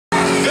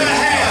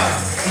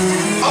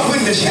a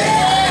witness here.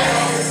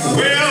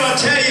 Well, I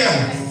tell you,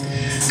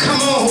 come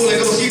on, Holy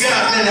Ghost, you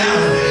got me now.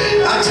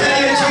 I tell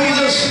you,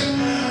 Jesus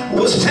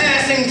was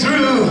passing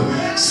through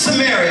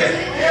Samaria,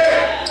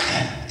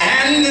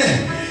 and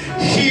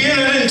he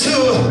entered into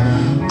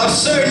a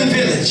certain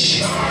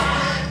village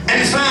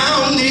and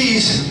found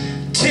these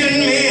 10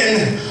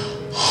 men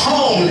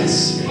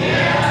homeless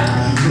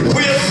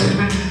with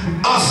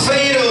a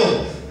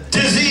fatal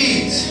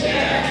disease.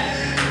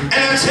 And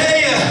I tell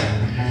you,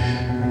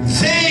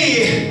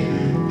 they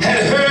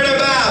had heard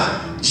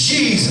about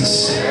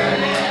Jesus,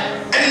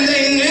 and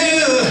they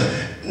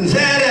knew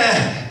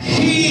that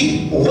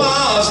he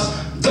was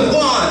the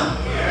one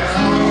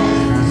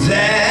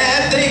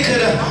that they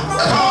could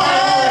call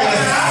on,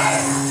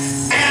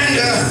 and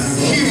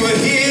he would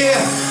hear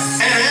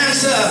and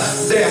answer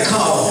their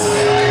call.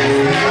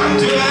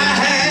 Do I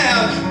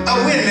have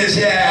a witness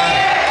here?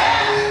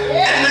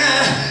 And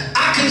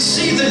I can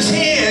see the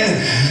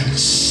 10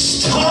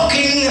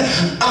 talking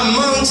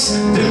amongst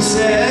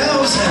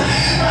themselves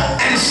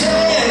and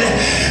saying,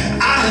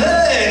 I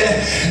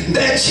heard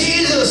that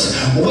Jesus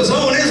was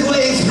on his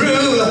way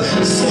through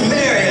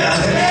Samaria.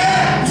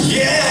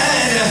 Yeah,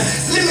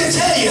 and let me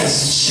tell you,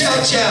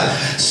 church,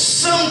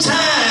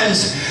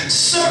 sometimes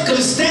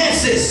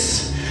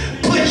circumstances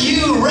put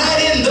you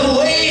right in the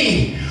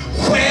way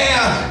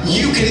where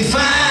you can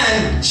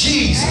find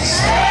Jesus.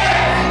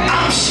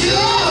 I'm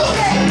sure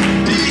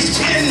these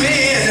 10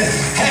 men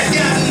had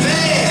gotten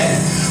mad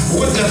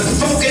with the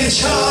folk in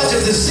charge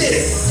of the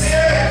city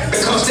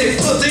because they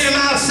put them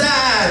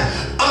outside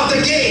of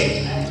the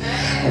gate.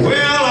 Well,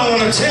 I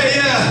want to tell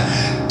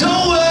you,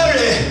 don't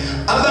worry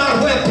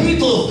about where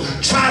people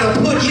try to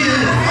put you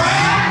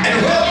and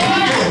where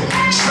people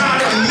try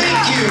to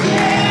make you.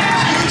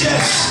 You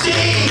just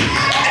stay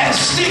and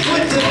stick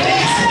with the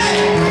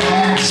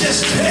basics.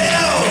 Just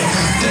tell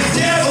the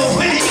devil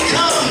when he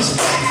comes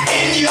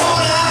in your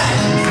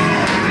life,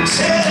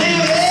 tell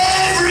him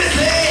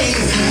everything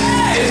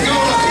is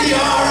gonna be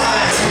all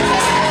right.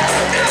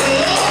 As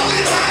long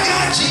as I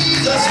got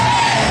Jesus,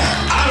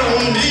 I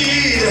don't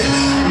need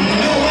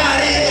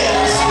nobody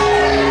else.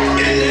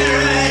 Isn't that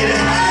right?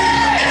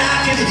 And I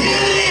can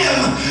hear them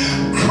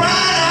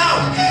crying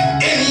out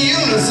in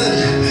unison.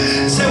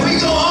 So we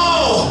go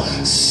all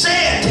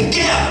say it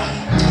together.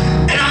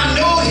 And I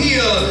know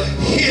he'll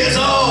hear us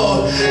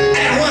all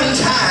at one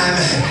time.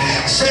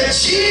 Say,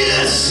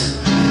 Jesus,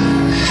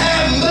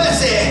 have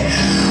mercy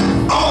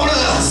on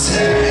us.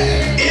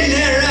 Isn't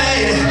that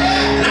right?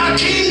 And I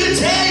came to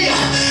tell you,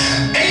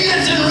 ain't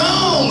nothing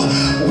wrong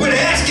with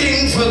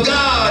asking for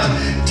God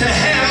to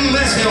have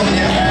mercy on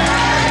you,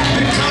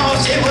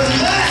 because it was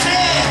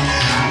mercy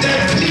that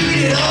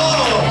pleaded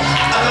all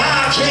of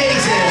our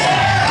cases.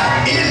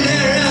 Isn't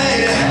that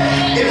right?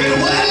 If it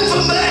wasn't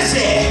for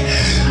mercy,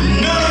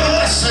 none of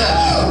us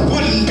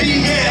wouldn't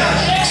be here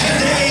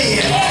today.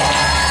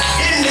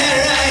 Isn't that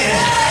right?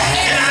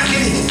 And I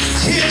can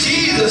hear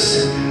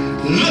Jesus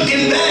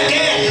looking back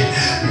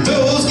at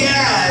those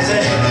guys,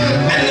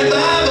 and the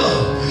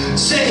Bible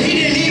said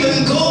he didn't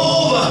even go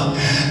over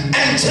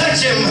and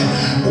touch him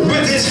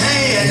with his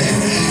hand.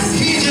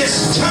 He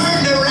just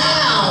turned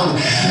around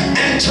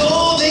and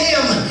told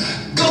them,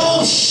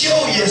 go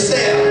show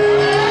yourself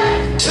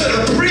to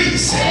the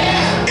priest.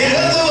 In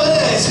other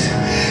words,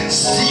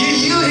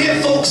 you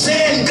hear folks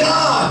saying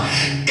God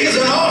is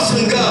an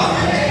awesome God.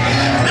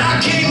 And I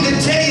came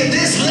to tell you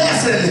this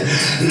lesson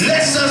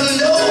lets us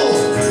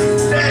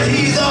know that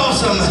he's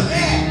awesome.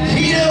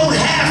 He don't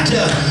have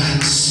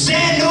to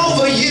stand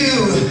over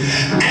you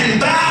and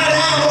bow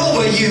down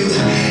over you.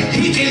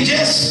 He can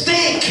just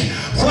think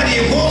what he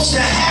wants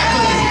to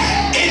happen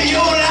in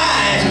your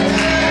life,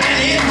 and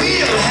it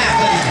will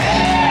happen.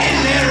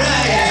 Isn't that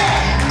right?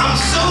 I'm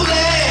so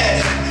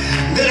glad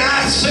that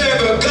I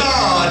serve a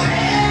God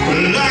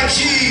like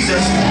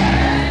Jesus.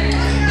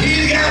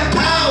 He's got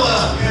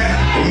power,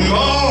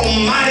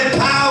 almighty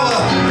power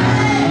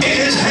in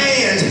his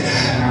hand.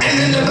 And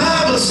then the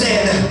Bible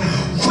said,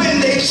 when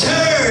they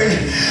turned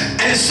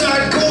and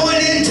start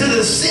going into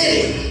the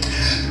city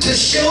to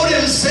show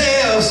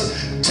themselves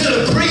to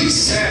the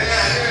priests,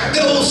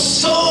 those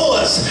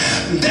sores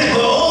that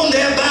were on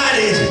their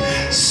bodies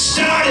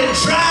started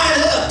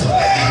drying up.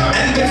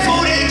 And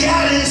before they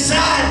got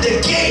inside the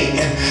gate,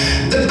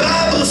 the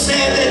Bible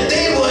said that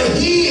they were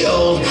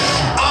healed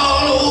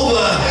all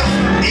over.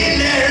 Isn't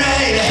that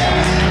right?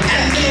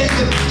 And then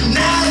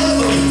 9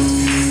 of them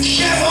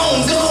kept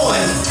on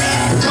going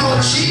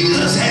because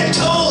Jesus had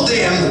told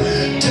them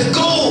to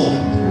go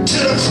to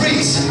the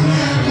priest.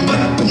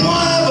 But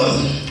one of them,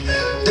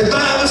 the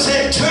Bible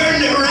said,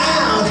 turned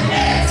around,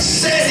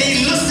 said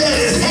he looked at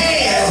his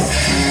hand,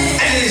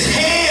 and his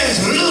hand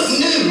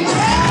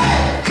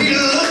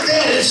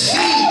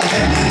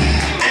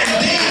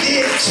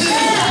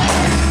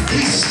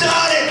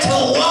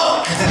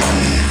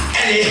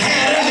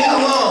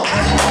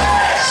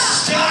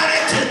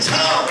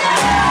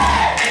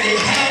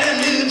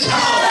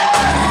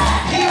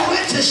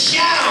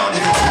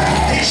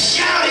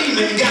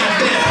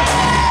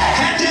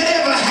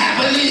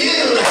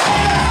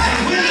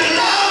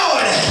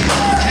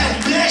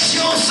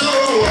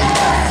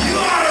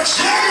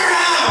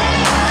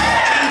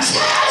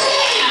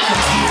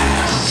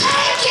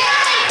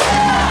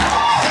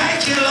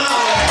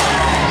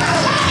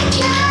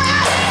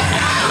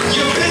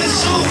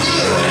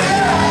good?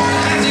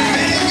 Has he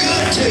been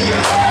good to you?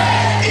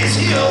 Is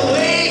he a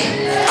way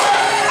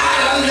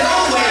out of no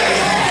way?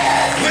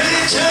 Will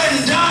he turn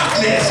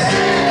darkness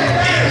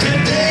into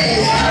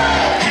day?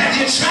 Have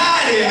you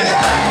tried him?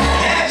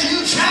 Have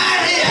you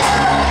tried him?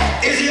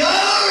 Is he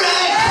all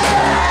right?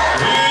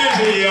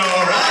 Is he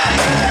all right?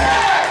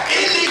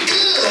 Isn't he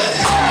good?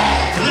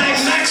 Like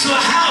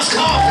Maxwell House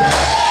coffee.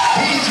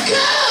 He's good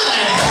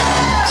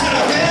to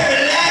the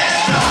very last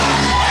drop.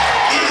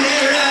 Isn't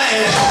that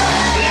right?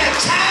 Let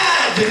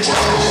tide be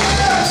told.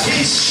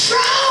 He's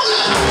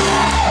stronger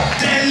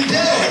than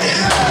dead.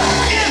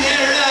 Isn't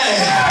that right?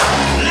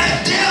 Like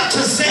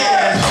Delta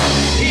said,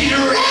 he's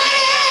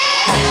ready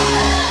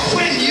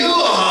when you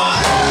are.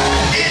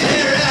 Isn't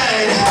that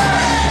right?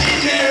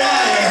 Isn't that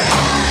right?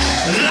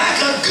 Like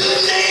a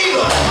good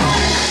neighbor,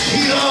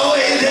 he's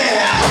always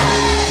there.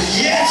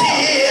 Yes,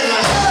 he is.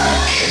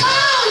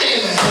 Call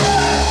him.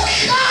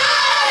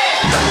 Call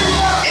him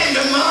in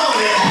the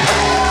morning.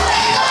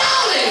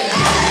 Call him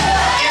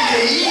in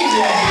the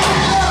evening.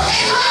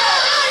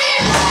 Call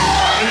him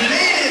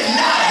late at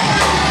night.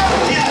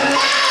 His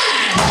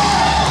line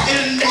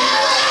is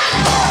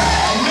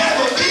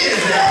never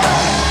busy.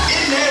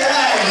 Isn't that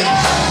right?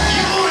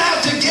 You won't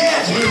have to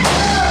get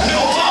no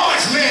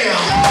voicemail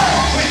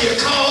when you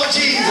call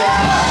Jesus.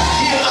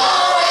 He'll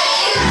always.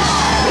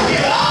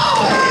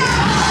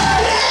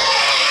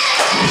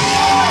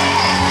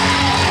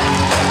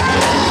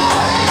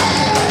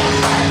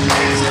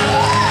 It's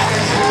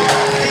alive.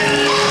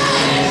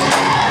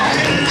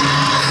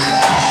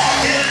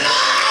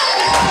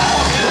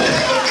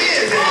 Never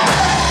busy.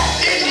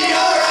 Isn't he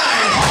all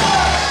right?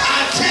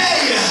 I tell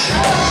you,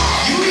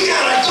 we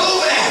gotta go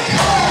back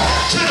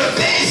to the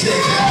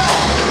basics.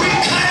 We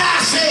cut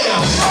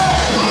ourselves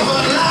of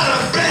a lot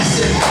of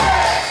blessings,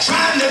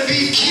 trying to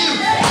be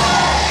cute,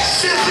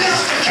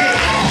 sophisticated,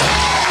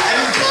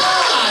 and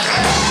God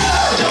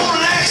don't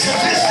like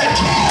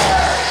sophisticated.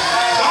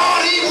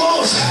 All he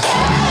wants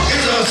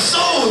is a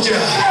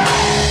soldier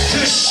to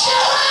show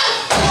up.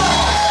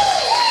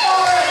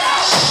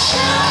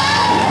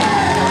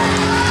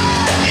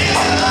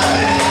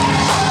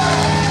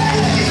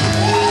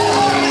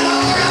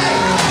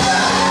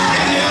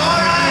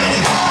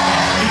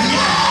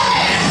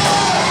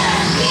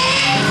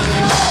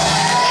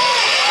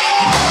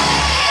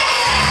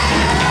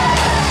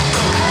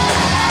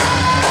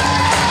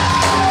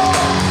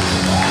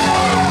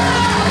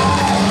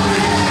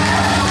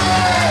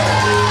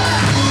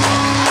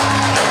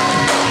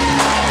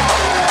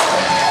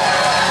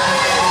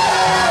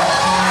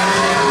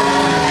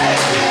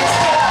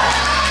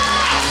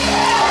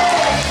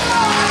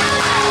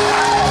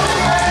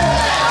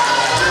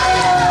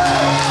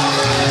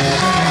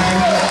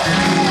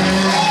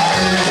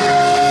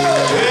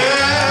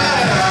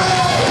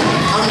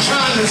 I'm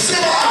trying to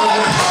sit down,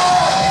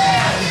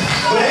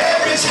 but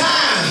every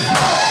time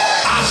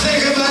I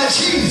think about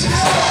Jesus,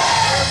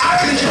 I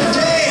can just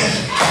dance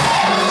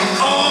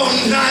all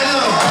night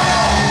long,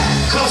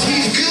 cause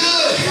he's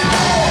good.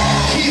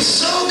 He's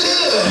so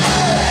good.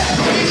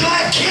 He's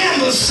like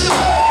Campbell's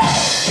soup.